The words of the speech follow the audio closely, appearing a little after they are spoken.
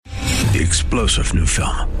The explosive new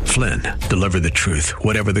film, Flynn, deliver the truth,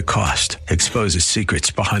 whatever the cost, exposes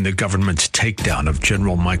secrets behind the government's takedown of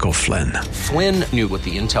General Michael Flynn. Flynn knew what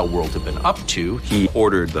the intel world had been up to. He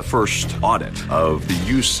ordered the first audit of the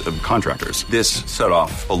use of contractors. This set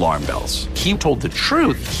off alarm bells. He told the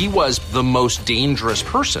truth. He was the most dangerous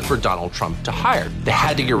person for Donald Trump to hire. They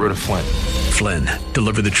had to get rid of Flynn. Flynn,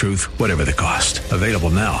 deliver the truth, whatever the cost. Available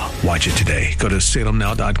now. Watch it today. Go to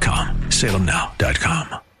salemnow.com.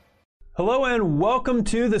 salemnow.com. Hello and welcome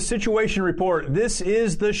to the Situation Report. This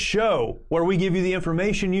is the show where we give you the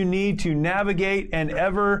information you need to navigate an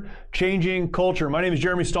ever-changing culture. My name is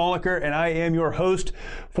Jeremy Stolniker and I am your host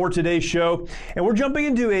for today's show. And we're jumping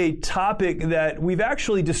into a topic that we've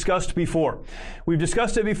actually discussed before. We've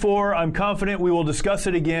discussed it before. I'm confident we will discuss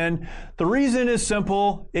it again. The reason is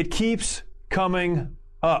simple. It keeps coming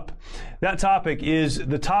up. That topic is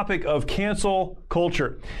the topic of cancel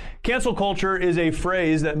culture. Cancel culture is a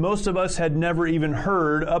phrase that most of us had never even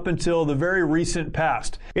heard up until the very recent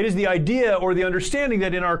past. It is the idea or the understanding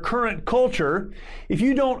that in our current culture, if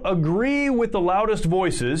you don't agree with the loudest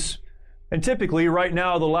voices, and typically right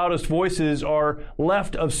now the loudest voices are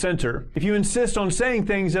left of center, if you insist on saying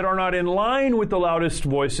things that are not in line with the loudest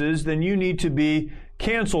voices, then you need to be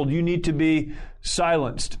canceled. You need to be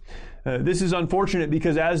silenced. This is unfortunate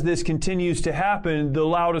because as this continues to happen, the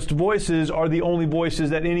loudest voices are the only voices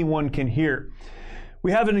that anyone can hear.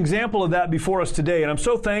 We have an example of that before us today, and I'm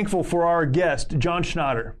so thankful for our guest, John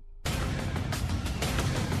Schnatter.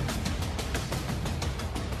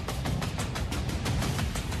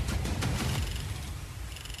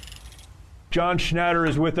 John Schnatter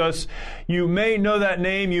is with us. You may know that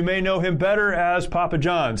name. You may know him better as Papa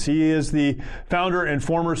John's. He is the founder and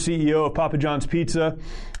former CEO of Papa John's Pizza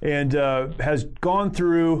and has gone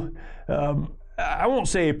through, I won't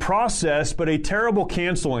say a process, but a terrible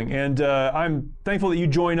canceling. And I'm thankful that you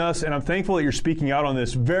join us, and I'm thankful that you're speaking out on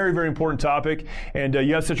this very, very important topic. And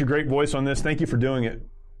you have such a great voice on this. Thank you for doing it.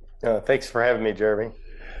 Thanks for having me, Jeremy.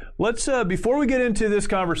 Let's, before we get into this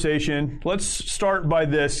conversation, let's start by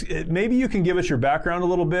this. Maybe you can give us your background a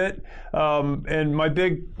little bit. And my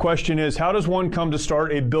big question is, how does one come to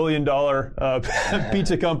start a $1 billion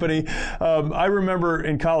pizza company? I remember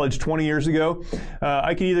in college 20 years ago,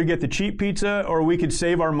 I could either get the cheap pizza or we could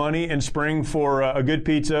save our money and spring for a good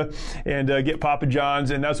pizza and get Papa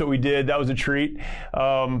John's. And that's what we did. That was a treat.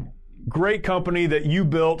 Great company that you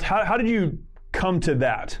built. How did you come to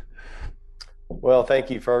that? Well, thank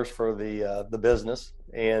you first for the business,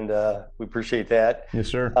 and we appreciate that. Yes,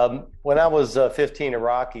 sir. When I was 15 at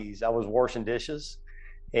Rockies, I was washing dishes,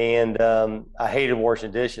 and I hated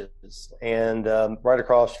washing dishes. And right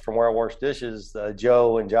across from where I washed dishes,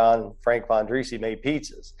 Joe and John Frank Fondrisi made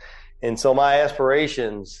pizzas. And so my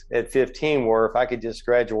aspirations at 15 were if I could just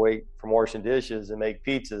graduate from washing dishes and make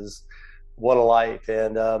pizzas, what a life.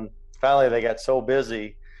 And finally, they got so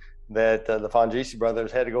busy that the Fondrisi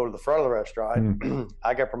brothers had to go to the front of the restaurant.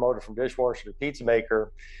 I got promoted from dishwasher to pizza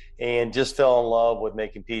maker and just fell in love with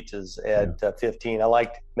making pizzas at 15. I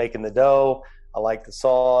liked making the dough. I liked the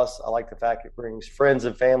sauce. I liked the fact it brings friends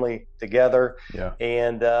and family together. Yeah.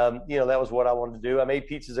 And, that was what I wanted to do. I made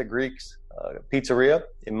pizzas at Greek's Pizzeria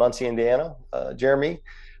in Muncie, Indiana, Jeremy.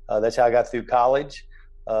 That's how I got through college.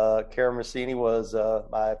 Karamessini was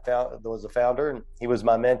the founder, and he was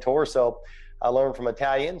my mentor. So I learned from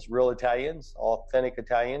Italians, real Italians, authentic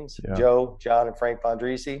Italians, yeah. Joe, John, and Frank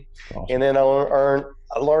Fondrisi. Awesome. And then I learned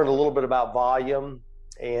a little bit about volume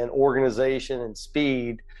and organization and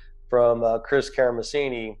speed from Chris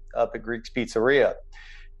Karamessini up at Greek's Pizzeria.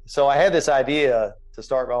 So I had this idea to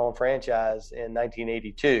start my own franchise in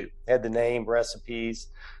 1982. I had the name, recipes,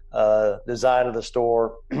 design of the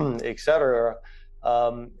store, et cetera,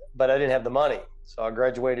 but I didn't have the money. So I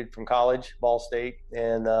graduated from college, Ball State,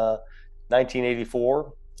 and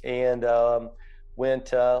 1984, and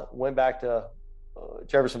went back to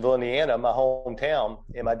Jeffersonville, Indiana, my hometown.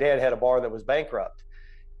 And my dad had a bar that was bankrupt,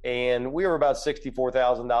 and we were about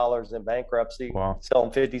 $64,000 in bankruptcy, wow.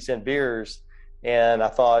 Selling 50-cent beers. And I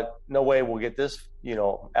thought, no way we'll get this,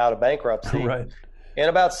 out of bankruptcy. Right. And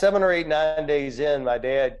about 7 or 8, 9 days in, my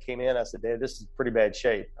dad came in. I said, Dad, this is pretty bad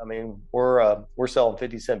shape. I mean, we're selling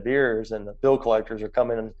 50-cent beers, and the bill collectors are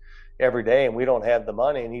coming in every day, and we don't have the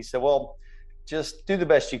money. And he said, well, just do the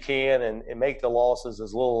best you can and make the losses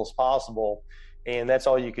as little as possible. And that's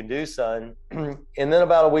all you can do, son. And then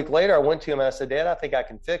about a week later, I went to him and I said, Dad, I think I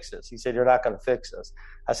can fix this. He said, you're not going to fix this.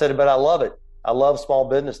 I said, but I love it. I love small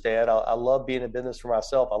business, Dad. I love being in business for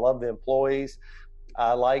myself. I love the employees.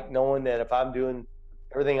 I like knowing that if I'm doing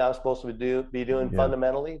everything I'm supposed to be doing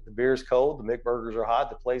fundamentally, the beer's cold, the McBurgers are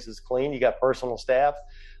hot, the place is clean, you got personal staff.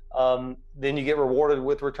 then you get rewarded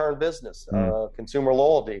with return business, consumer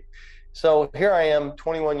loyalty. So here I am,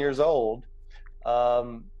 21 years old.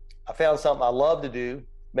 I found something I love to do,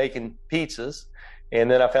 making pizzas. And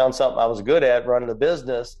then I found something I was good at, running a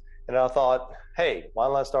business. And I thought, hey, why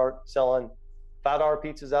don't I start selling $5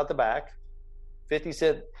 pizzas out the back,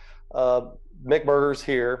 50-cent McBurgers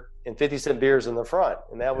here, and 50-cent beers in the front.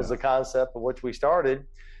 And that was the concept of which we started.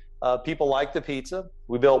 People liked the pizza.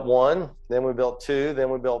 We built one, then we built two, then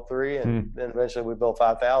we built three, and then eventually we built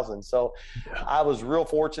 5,000. So I was real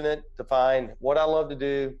fortunate to find what I love to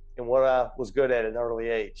do and what I was good at an early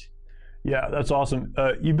age. Yeah, that's awesome.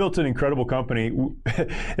 You built an incredible company.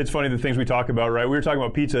 It's funny the things we talk about, right? We were talking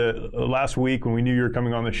about pizza last week when we knew you were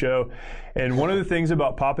coming on the show. And one of the things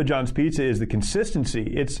about Papa John's Pizza is the consistency.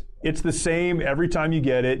 It's the same every time you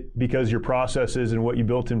get it because your processes and what you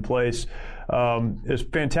built in place. It's a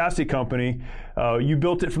fantastic company. You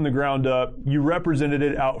built it from the ground up. You represented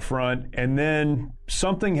it out front. And then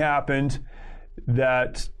something happened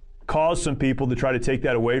that caused some people to try to take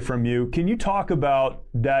that away from you. Can you talk about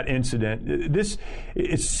that incident? This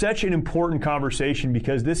is such an important conversation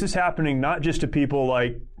because this is happening not just to people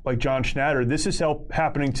like John Schnatter. This is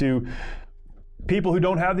happening to people who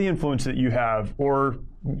don't have the influence that you have or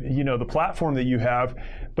the platform that you have.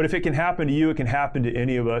 But if it can happen to you, it can happen to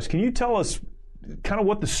any of us. Can you tell us kind of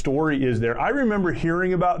what the story is there? I remember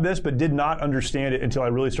hearing about this but did not understand it until I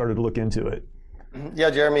really started to look into it. Yeah,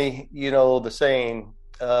 Jeremy, the saying,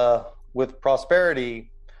 with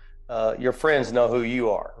prosperity, your friends know who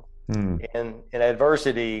you are. And in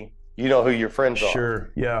adversity, you know who your friends are.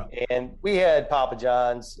 Sure, yeah. And we had Papa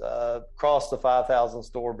John's cross the 5,000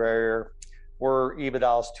 store barrier. We're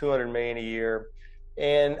EBITDA's $200 million a year.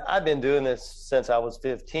 And I've been doing this since I was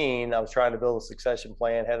 15. I was trying to build a succession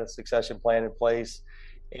plan, had a succession plan in place,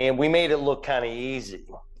 and we made it look kind of easy.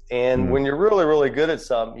 And when you're really, really good at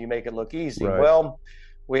something, you make it look easy. Right. Well,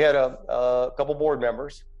 we had a couple board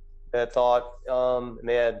members that thought, and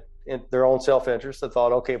they had their own self-interest, that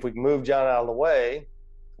thought, okay, if we can move John out of the way,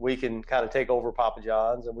 we can kind of take over Papa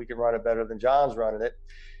John's and we can run it better than John's running it.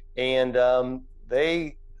 And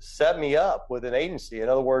they set me up with an agency. In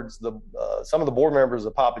other words, some of the board members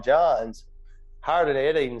of Papa John's hired an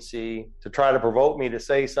ad agency to try to provoke me to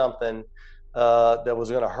say something that was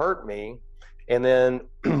going to hurt me. And then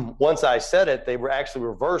once I said it, they were actually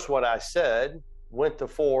reversed what I said, went to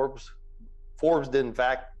Forbes. Forbes did, in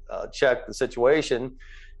fact, check the situation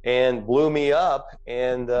and blew me up.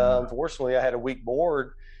 And unfortunately, I had a weak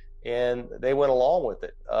board, and they went along with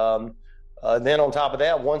it. Then on top of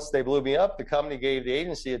that, once they blew me up, the company gave the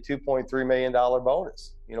agency a $2.3 million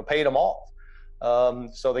bonus, paid them off.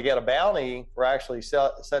 So they got a bounty for actually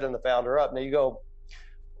setting the founder up. Now you go,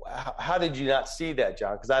 how did you not see that,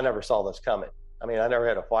 John? Because I never saw this coming. I mean, I never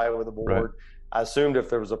had a fight with the board. Right. I assumed if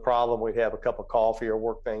there was a problem, we'd have a cup of coffee or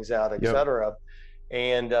work things out, et cetera.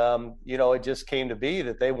 And, it just came to be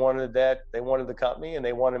that they wanted the company and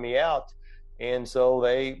they wanted me out. And so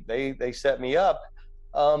they set me up.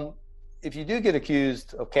 If you do get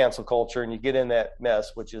accused of cancel culture and you get in that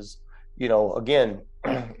mess, which is, again,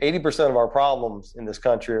 80% of our problems in this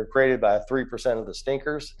country are created by 3% of the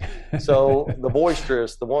stinkers. So the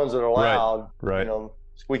boisterous, the ones that are loud, right.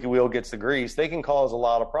 Squeaky wheel gets the grease, they can cause a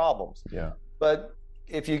lot of problems. Yeah. But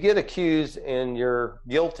if you get accused and you're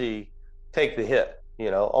guilty, take the hit,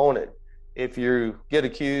 own it. If you get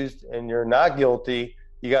accused and you're not guilty,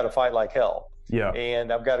 you got to fight like hell. Yeah.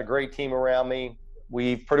 And I've got a great team around me.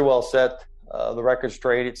 We've pretty well set the record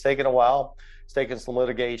straight. It's taken a while. It's taken some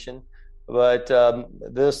litigation. But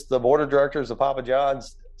the board of directors of Papa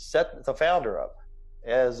John's set the founder up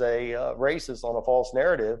as a racist on a false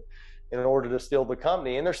narrative in order to steal the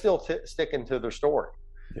company. And they're still sticking to their story.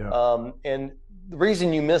 Yeah. And the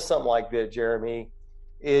reason you miss something like that, Jeremy,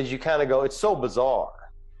 is you kind of go, it's so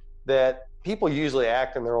bizarre that people usually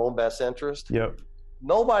act in their own best interest. Yep.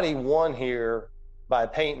 Nobody won here by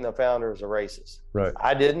painting the founder as a racist. Right.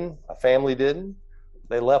 I didn't. My family didn't.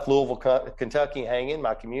 They left Louisville, Kentucky hanging.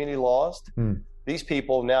 My community lost. These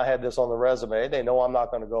people now have this on the resume. They know I'm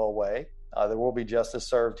not going to go away. There will be justice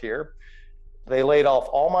served here. They laid off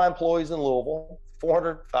all my employees in Louisville.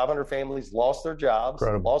 400, 500 families lost their jobs,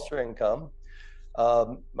 lost their income.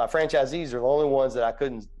 My franchisees are the only ones that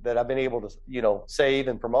I've been able to, save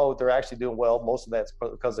and promote. They're actually doing well. Most of that's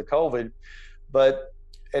because of COVID. But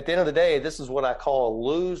at the end of the day, this is what I call a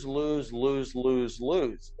lose, lose, lose, lose,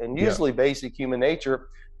 lose. And usually basic human nature,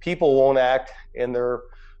 people won't act in their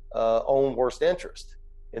own worst interest.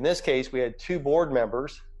 In this case, we had two board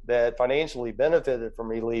members that financially benefited from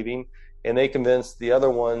me leaving, and they convinced the other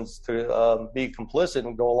ones to be complicit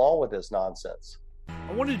and go along with this nonsense.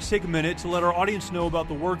 I wanted to take a minute to let our audience know about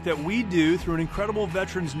the work that we do through an incredible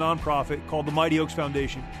veterans nonprofit called the Mighty Oaks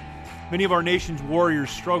Foundation. Many of our nation's warriors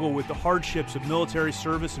struggle with the hardships of military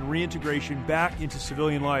service and reintegration back into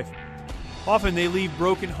civilian life. Often they leave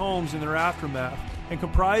broken homes in their aftermath and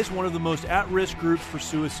comprise one of the most at-risk groups for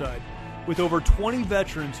suicide, with over 20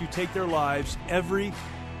 veterans who take their lives every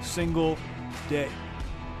single day.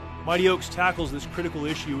 Mighty Oaks tackles this critical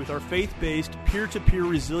issue with our faith-based, peer-to-peer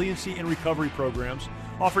resiliency and recovery programs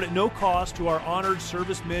offered at no cost to our honored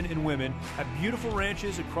servicemen and women at beautiful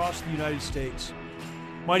ranches across the United States.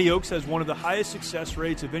 Mighty Oaks has one of the highest success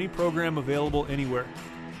rates of any program available anywhere.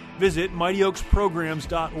 Visit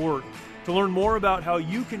mightyoaksprograms.org to learn more about how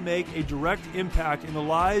you can make a direct impact in the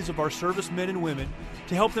lives of our servicemen and women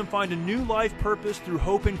to help them find a new life purpose through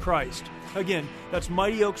hope in Christ. Again, that's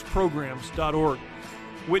mightyoaksprograms.org.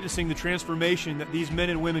 Witnessing the transformation that these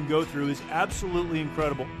men and women go through is absolutely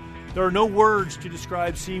incredible. There are no words to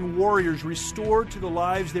describe seeing warriors restored to the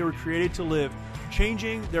lives they were created to live,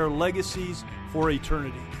 changing their legacies for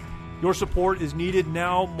eternity. Your support is needed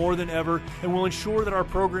now more than ever and will ensure that our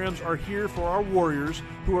programs are here for our warriors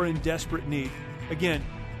who are in desperate need. Again,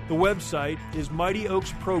 the website is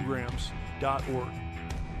mightyoaksprograms.org.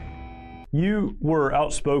 You were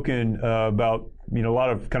outspoken about a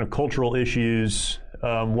lot of kind of cultural issues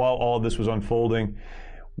while all of this was unfolding.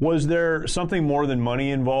 Was there something more than money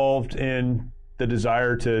involved in the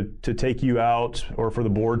desire to take you out or for the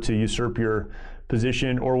board to usurp your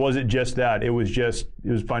position, or was it just that? It was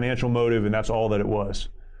financial motive and that's all that it was?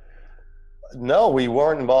 No, we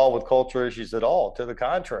weren't involved with cultural issues at all. To the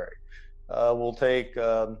contrary. We'll take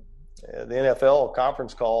the NFL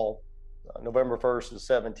conference call November 1st to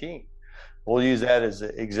 17th. We'll use that as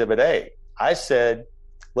Exhibit A. I said,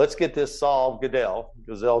 let's get this solved. Goodell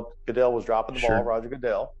was dropping the ball, Roger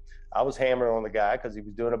Goodell. I was hammering on the guy because he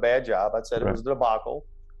was doing a bad job. I said It was a debacle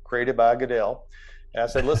created by Goodell. And I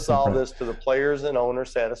said, let's solve this to the players' and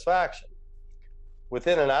owners' satisfaction.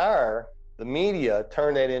 Within an hour, the media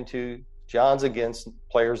turned that into John's against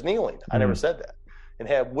players kneeling. I never said that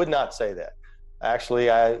and would not say that. Actually,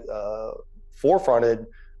 I forefronted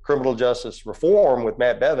criminal justice reform with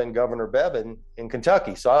Matt Bevin, Governor Bevin in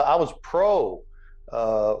Kentucky. So I was pro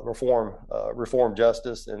reform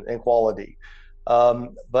justice and equality.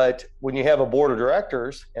 But when you have a board of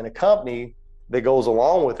directors and a company that goes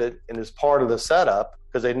along with it and is part of the setup,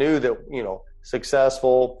 because they knew that,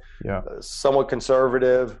 successful, somewhat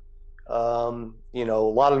conservative, a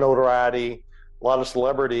lot of notoriety, a lot of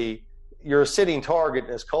celebrity, you're a sitting target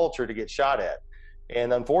in this culture to get shot at.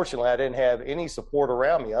 And unfortunately, I didn't have any support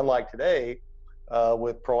around me. Unlike today,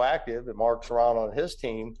 with Proactive and Mark Serrano and his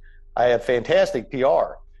team, I have fantastic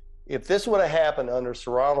PR. If this would have happened under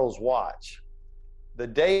Serrano's watch, the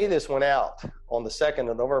day this went out on the 2nd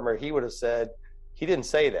of November, he would have said, he didn't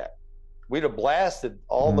say that. We'd have blasted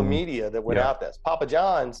all the media that went out there. Papa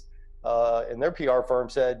John's and their PR firm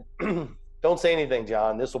said, don't say anything,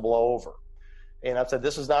 John, this will blow over. And I said,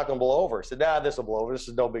 this is not going to blow over. He said, this will blow over. This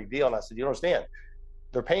is no big deal. And I said, you don't understand.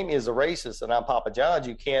 They're painting me as a racist and I'm Papa John's.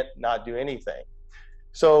 You can't not do anything.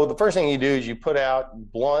 So the first thing you do is you put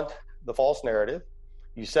out, blunt the false narrative,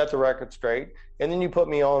 you set the record straight, and then you put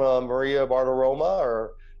me on a Maria Bartiromo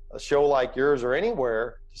or a show like yours or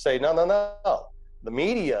anywhere to say, no. The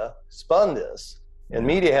media spun this, and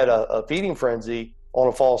media had a feeding frenzy on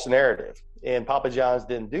a false narrative. And Papa John's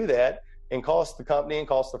didn't do that and cost the company and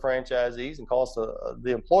cost the franchisees and cost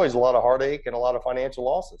the employees a lot of heartache and a lot of financial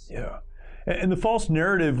losses. Yeah. And the false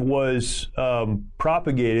narrative was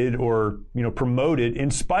propagated or promoted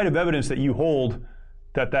in spite of evidence that you hold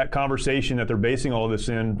that conversation that they're basing all of this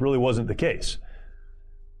in really wasn't the case.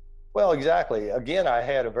 Well, exactly. Again, I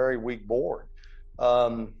had a very weak board.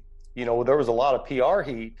 There was a lot of PR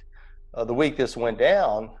heat the week this went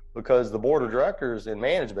down because the board of directors and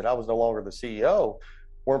management, I was no longer the CEO,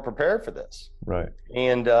 weren't prepared for this. Right.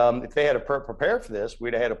 And if they had prepared for this,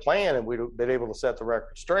 we'd have had a plan and we'd have been able to set the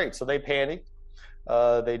record straight. So they panicked.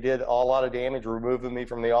 They did a lot of damage, removing me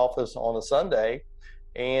from the office on a Sunday.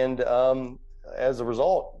 And as a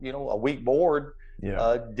result, a weak board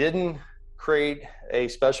didn't create a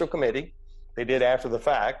special committee. They did after the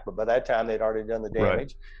fact, but by that time they'd already done the damage.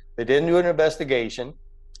 Right. They didn't do an investigation.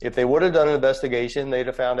 If they would have done an investigation, they'd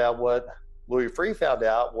have found out what Louis Freeh found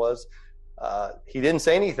out was he didn't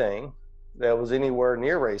say anything that was anywhere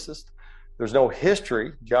near racist. There's no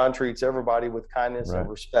history. John treats everybody with kindness and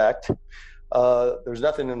respect. There's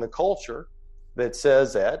nothing in the culture that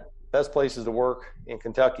says that. Best places to work in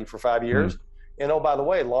Kentucky for 5 years. And, oh, by the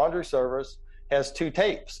way, laundry service has 2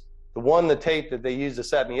 tapes. The tape that they used to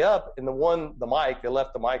set me up, and the mic, they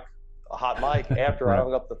left the mic, a hot mic, after I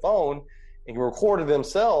hung up the phone and recorded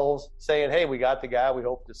themselves saying, hey, we got the guy, we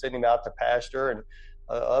hope to send him out to pasture, and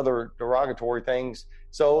other derogatory things.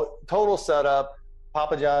 So total setup.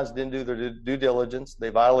 Papa John's didn't do their due diligence. They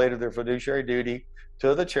violated their fiduciary duty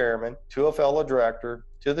to the chairman, to a fellow director,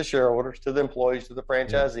 to the shareholders, to the employees, to the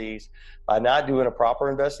franchisees, by not doing a proper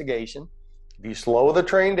investigation. If you slow the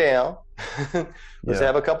train down, let's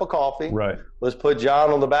have a cup of coffee. Right. Let's put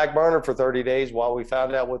John on the back burner for 30 days while we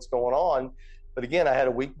found out what's going on. But again, I had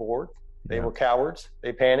a weak board. They were cowards.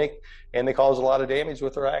 They panicked, and they caused a lot of damage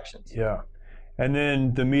with their actions. Yeah. And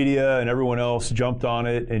then the media and everyone else jumped on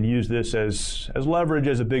it and used this as leverage,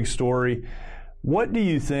 as a big story. What do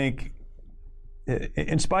you think,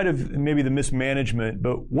 in spite of maybe the mismanagement,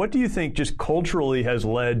 but what do you think just culturally has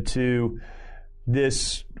led to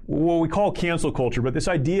this, what we call cancel culture, but this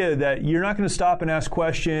idea that you're not going to stop and ask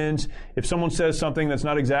questions if someone says something that's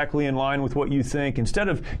not exactly in line with what you think? Instead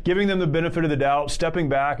of giving them the benefit of the doubt, stepping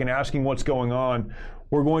back and asking what's going on,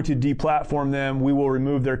 we're going to deplatform them. We will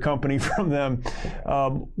remove their company from them.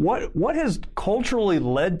 What has culturally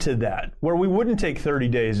led to that, where we wouldn't take 30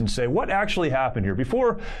 days and say, what actually happened here?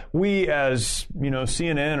 Before we, as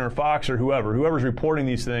CNN or Fox or whoever's reporting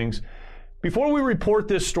these things, before we report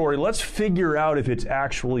this story, let's figure out if it's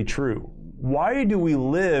actually true. Why do we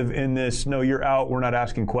live in this, no, you're out, we're not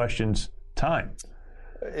asking questions time?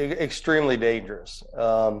 Extremely dangerous.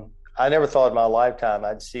 I never thought in my lifetime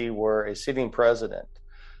I'd see where a sitting president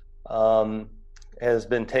has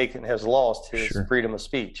lost his freedom of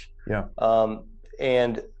speech. Yeah.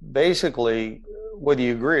 And basically, whether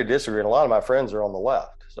you agree or disagree, and a lot of my friends are on the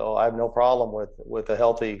left, so I have no problem with a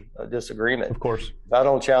healthy disagreement. Of course. If I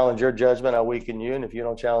don't challenge your judgment, I weaken you, and if you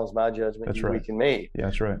don't challenge my judgment, you weaken me. Yeah,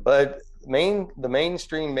 that's right. But the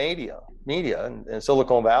mainstream media in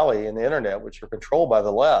Silicon Valley and the internet, which are controlled by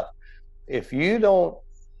the left, if you don't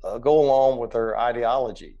go along with their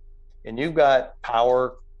ideology, and you've got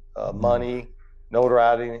power, money,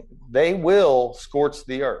 notoriety, they will scorch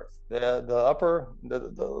the earth.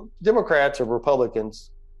 The Democrats or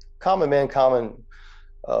Republicans, common men, common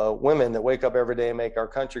women that wake up every day and make our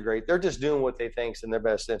country great, they're just doing what they think is in their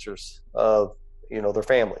best interest of their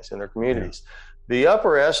families and their communities. Yeah. The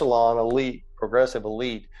upper echelon elite, progressive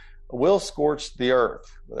elite, will scorch the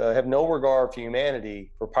earth, have no regard for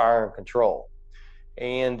humanity, for power and control.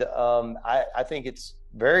 And I think it's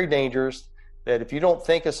very dangerous that if you don't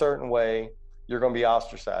think a certain way, you're going to be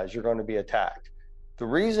ostracized, you're going to be attacked. The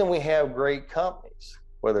reason we have great companies,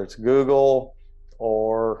 whether it's Google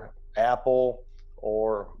or Apple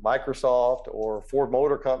or Microsoft or Ford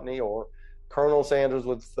Motor Company or Colonel Sanders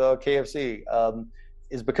with KFC,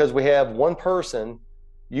 is because we have one person,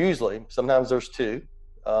 usually, sometimes there's two,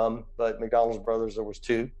 but McDonald's brothers, there was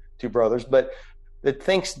two brothers, but that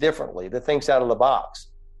thinks differently, that thinks out of the box.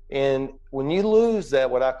 And when you lose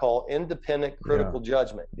that, what I call independent critical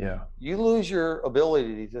judgment, you lose your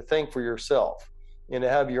ability to think for yourself and to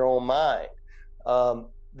have your own mind,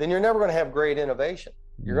 then you're never going to have great innovation.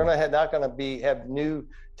 You're going to not going to have new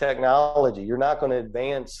technology. You're not going to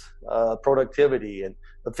advance productivity and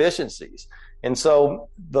efficiencies. And so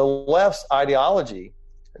the left's ideology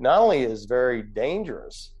not only is very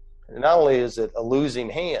dangerous, not only is it a losing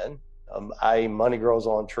hand, i.e. money grows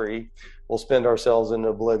on tree, we'll spend ourselves in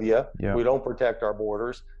oblivion. Yeah. We don't protect our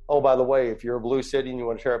borders. Oh, by the way, if you're a blue city and you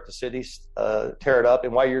want to tear up the city, tear it up.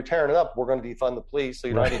 And while you're tearing it up, we're going to defund the police so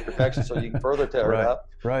you don't need protection so you can further tear it up.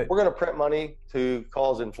 Right. We're going to print money to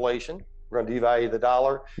cause inflation. We're going to devalue the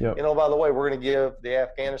dollar. Yep. By the way, we're going to give the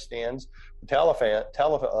Afghanistan's Taliban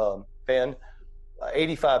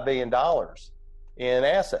 $85 billion in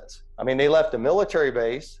assets. I mean, they left a military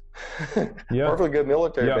base, perfectly good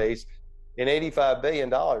military base, in $85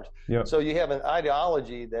 billion. Yep. So you have an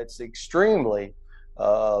ideology that's extremely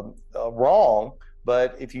wrong,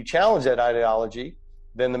 but if you challenge that ideology,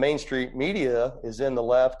 then the mainstream media is in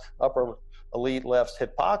the upper elite left's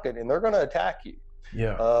hip pocket, and they're going to attack you.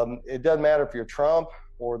 Yeah. It doesn't matter if you're Trump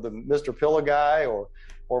or the Mr. Pillow guy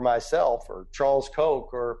or myself or Charles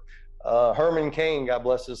Koch or Herman Cain, God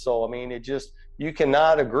bless his soul. I mean, you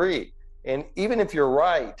cannot agree. And even if you're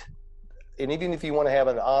right, and even if you want to have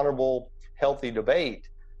an honorable, healthy debate,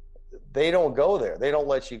 they don't go there. They don't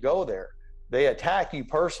let you go there. They attack you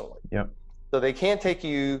personally. Yep. So they can't take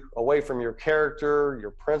you away from your character,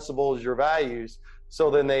 your principles, your values. So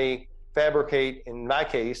then they fabricate, in my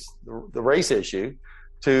case, the race issue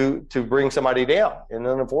to bring somebody down. And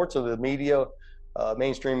then unfortunately, the media,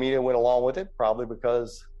 mainstream media went along with it, probably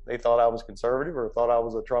because they thought I was conservative or thought I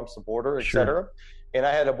was a Trump supporter, et cetera. And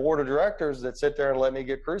I had a board of directors that sit there and let me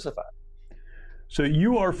get crucified. So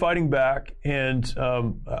you are fighting back, and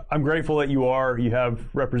I'm grateful that you are. You have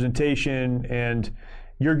representation, and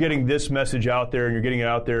you're getting this message out there and you're getting it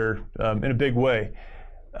out there in a big way.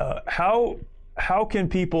 How can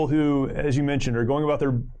people who, as you mentioned, are going about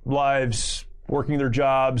their lives, working their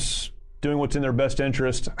jobs, doing what's in their best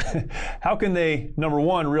interest, how can they, number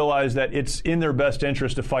one, realize that it's in their best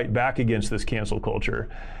interest to fight back against this cancel culture?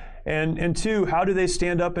 And two, how do they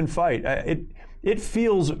stand up and fight? It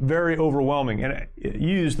feels very overwhelming. And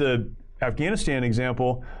you use the Afghanistan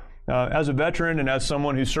example. As a veteran and as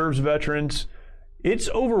someone who serves veterans, it's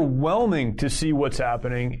overwhelming to see what's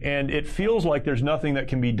happening, and it feels like there's nothing that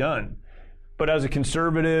can be done. But as a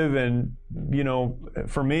conservative and,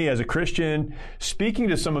 for me as a Christian, speaking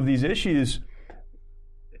to some of these issues,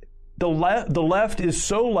 the left is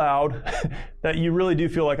so loud that you really do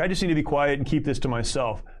feel like I just need to be quiet and keep this to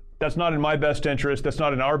myself. That's not in my best interest. That's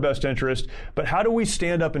not in our best interest. But how do we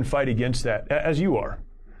stand up and fight against that, as you are?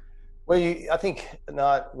 Well, I think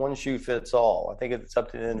not one shoe fits all. I think it's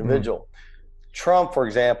up to the individual. Mm-hmm. Trump, for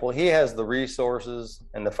example, he has the resources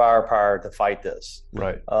and the firepower to fight this.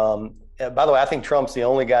 Right. By the way, I think Trump's the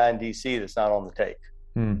only guy in D.C. that's not on the take.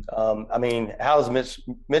 How's Mitch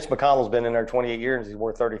McConnell's been in there 28 years and he's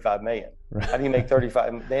worth $35 million. Right. How do you make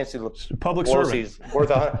 35? Nancy Pelosi's worth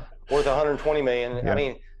 $120 million.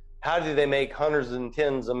 Yeah. How do they make hundreds and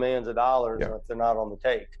tens of millions of dollars if they're not on the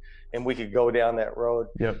take? And we could go down that road.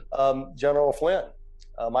 Yep. General Flynn,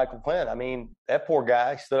 Michael Flynn. That poor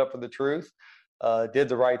guy stood up for the truth, did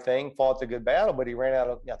the right thing, fought the good battle, but he ran out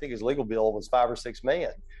of, I think his legal bill was $5 or $6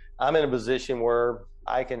 million. I'm in a position where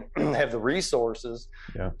I can have the resources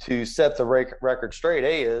to set the record straight.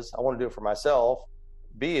 A is I want to do it for myself.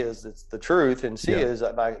 B is it's the truth, and C is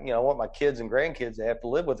I want my kids and grandkids to have to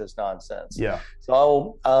live with this nonsense. Yeah.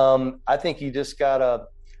 So I think you just gotta,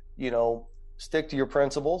 stick to your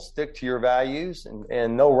principles, stick to your values,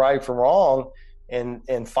 and know right from wrong,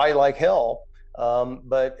 and fight like hell.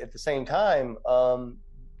 But at the same time,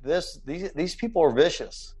 these people are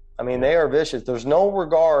vicious. They are vicious. There's no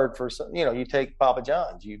regard for, you take Papa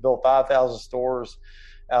John's. You build 5,000 stores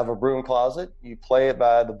out of a broom closet. You play it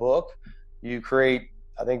by the book. You create,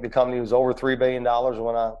 I think the company was over $3 billion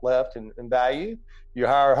when I left in value. You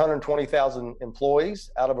hire 120,000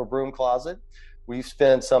 employees out of a broom closet. We've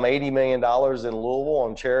spent some $80 million in Louisville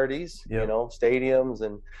on charities, stadiums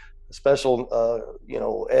and special,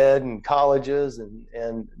 ed and colleges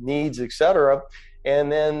and needs, et cetera.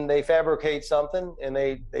 And then they fabricate something and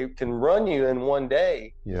they can run you in one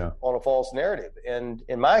day on a false narrative. And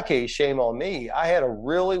in my case, shame on me, I had a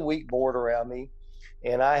really weak board around me,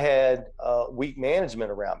 and I had weak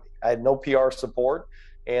management around me. I had no PR support,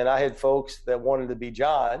 and I had folks that wanted to be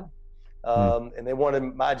John, and they wanted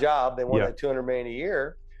my job. They wanted $200 million a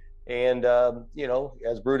year. And,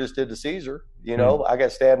 as Brutus did to Caesar, I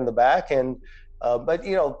got stabbed in the back. And but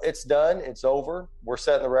it's done. It's over. We're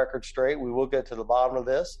setting the record straight. We will get to the bottom of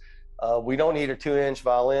this. We don't need a 2-inch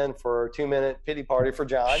violin for a 2-minute pity party for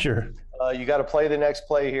John. Sure. You got to play the next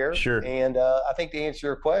play here. Sure. And I think to answer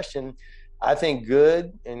your question, I think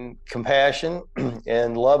good and compassion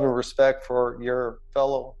and love and respect for your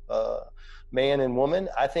fellow man and woman,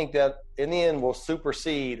 I think that in the end will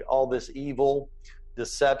supersede all this evil,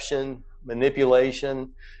 deception, manipulation.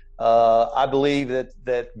 I believe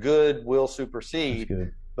that good will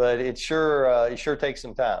supersede, but it sure takes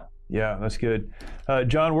some time. Yeah, that's good.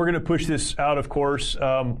 John, we're going to push this out, of course.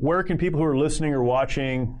 Where can people who are listening or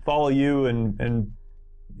watching follow you and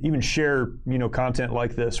even share, content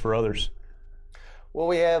like this for others? Well,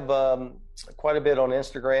 we have quite a bit on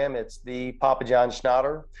Instagram. It's the Papa John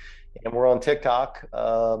Schnatter, and we're on TikTok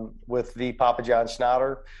with the Papa John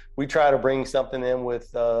Schnatter. We try to bring something in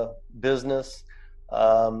with business.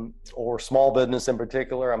 Or small business in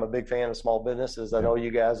particular. I'm a big fan of small businesses. I know you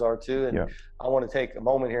guys are too. And I want to take a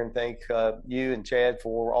moment here and thank you and Chad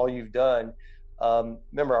for all you've done.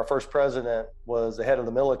 Remember, our first president was the head of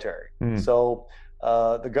the military. So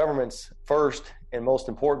the government's first and most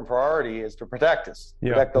important priority is to protect us,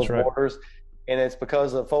 protect those borders. And it's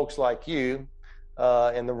because of folks like you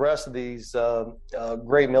and the rest of these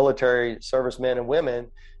great military servicemen and women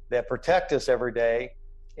that protect us every day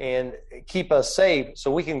and keep us safe so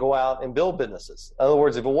we can go out and build businesses. In other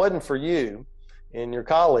words, if it wasn't for you and your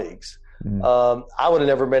colleagues, I would have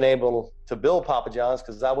never been able to build Papa John's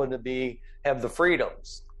because I wouldn't have the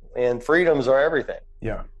freedoms. And freedoms are everything.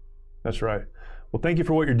 Yeah, that's right. Well, thank you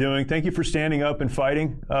for what you're doing. Thank you for standing up and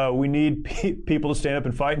fighting. We need people to stand up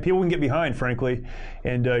and fight, and people we can get behind, frankly,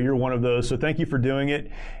 and you're one of those. So thank you for doing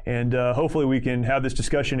it, and hopefully we can have this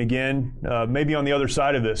discussion again, maybe on the other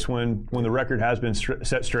side of this when the record has been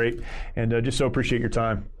set straight, and just so appreciate your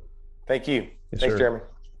time. Thank you. Yes, Thanks, sir. Jeremy.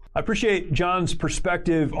 I appreciate John's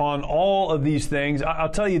perspective on all of these things. I'll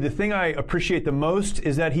tell you, the thing I appreciate the most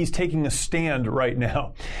is that he's taking a stand right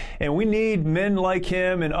now. And we need men like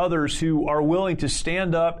him and others who are willing to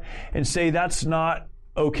stand up and say that's not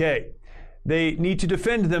okay. They need to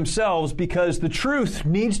defend themselves because the truth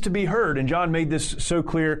needs to be heard. And John made this so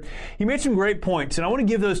clear. He made some great points, and I want to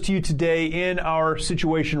give those to you today in our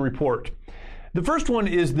situation report. The first one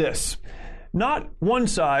is this: not one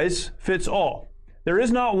size fits all. There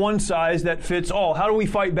is not one size that fits all. How do we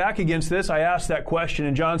fight back against this? I asked that question,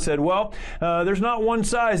 and John said, there's not one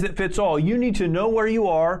size that fits all. You need to know where you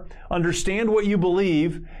are, understand what you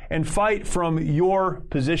believe, and fight from your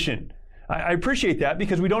position. I appreciate that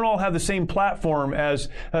because we don't all have the same platform as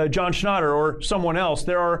John Schnatter or someone else.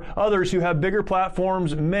 There are others who have bigger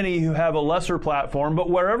platforms, many who have a lesser platform, but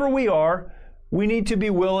wherever we are, we need to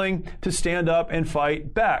be willing to stand up and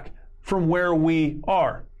fight back from where we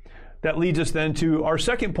are. That leads us then to our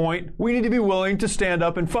second point. We need to be willing to stand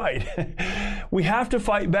up and fight. We have to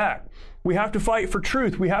fight back. We have to fight for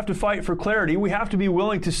truth. We have to fight for clarity. We have to be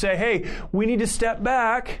willing to say, hey, we need to step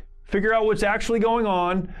back, figure out what's actually going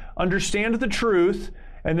on, understand the truth,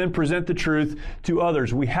 and then present the truth to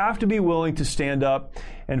others. We have to be willing to stand up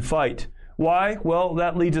and fight. Why? Well,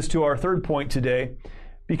 that leads us to our third point today.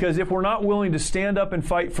 Because if we're not willing to stand up and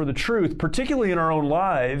fight for the truth, particularly in our own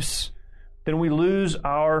lives, then we lose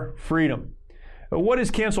our freedom. What is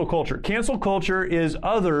cancel culture? Cancel culture is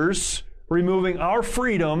others removing our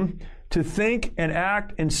freedom to think and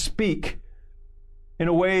act and speak in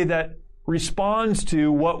a way that responds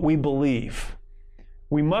to what we believe.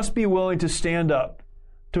 We must be willing to stand up,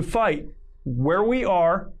 to fight where we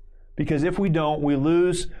are, because if we don't, we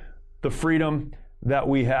lose the freedom that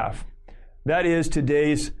we have. That is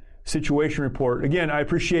today's situation report. Again, I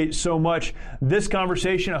appreciate so much this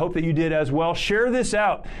conversation. I hope that you did as well. Share this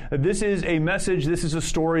out. This is a message. This is a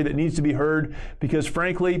story that needs to be heard because,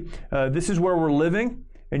 frankly, this is where we're living.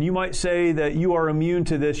 And you might say that you are immune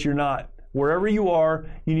to this. You're not. Wherever you are,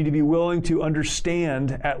 you need to be willing to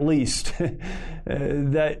understand, at least,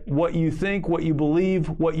 that what you think, what you believe,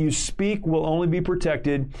 what you speak will only be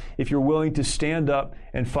protected if you're willing to stand up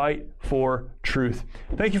and fight for truth.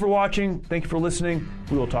 Thank you for watching. Thank you for listening.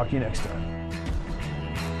 We will talk to you next time.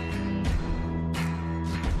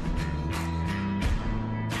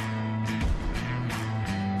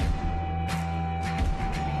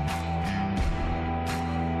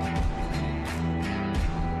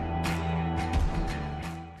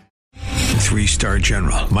 Three-star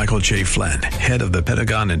General Michael J. Flynn, head of the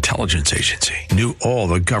Pentagon Intelligence Agency, knew all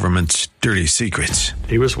the government's dirty secrets.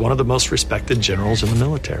 He was one of the most respected generals in the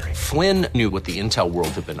military. Flynn knew what the intel world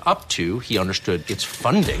had been up to. He understood its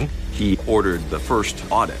funding. He ordered the first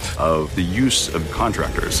audit of the use of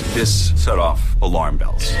contractors. This set off alarm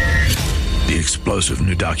bells. The explosive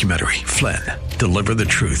new documentary, Flynn, Deliver the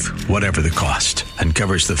Truth, Whatever the Cost,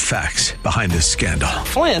 uncovers the facts behind this scandal.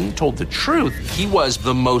 Flynn told the truth. He was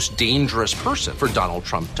the most dangerous person for Donald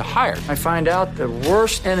Trump to hire. I find out the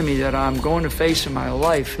worst enemy that I'm going to face in my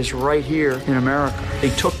life is right here in America. They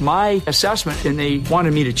took my assessment and they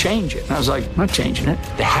wanted me to change it. And I was like, I'm not changing it.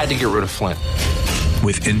 They had to get rid of Flynn.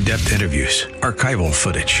 With in-depth interviews, archival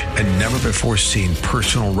footage, and never-before-seen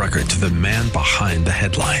personal records of the man behind the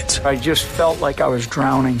headlines. I just felt like I was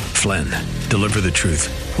drowning. Flynn, Deliver the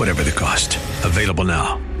Truth, Whatever the Cost. Available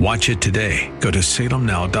now. Watch it today. Go to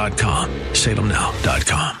salemnow.com.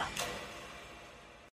 salemnow.com.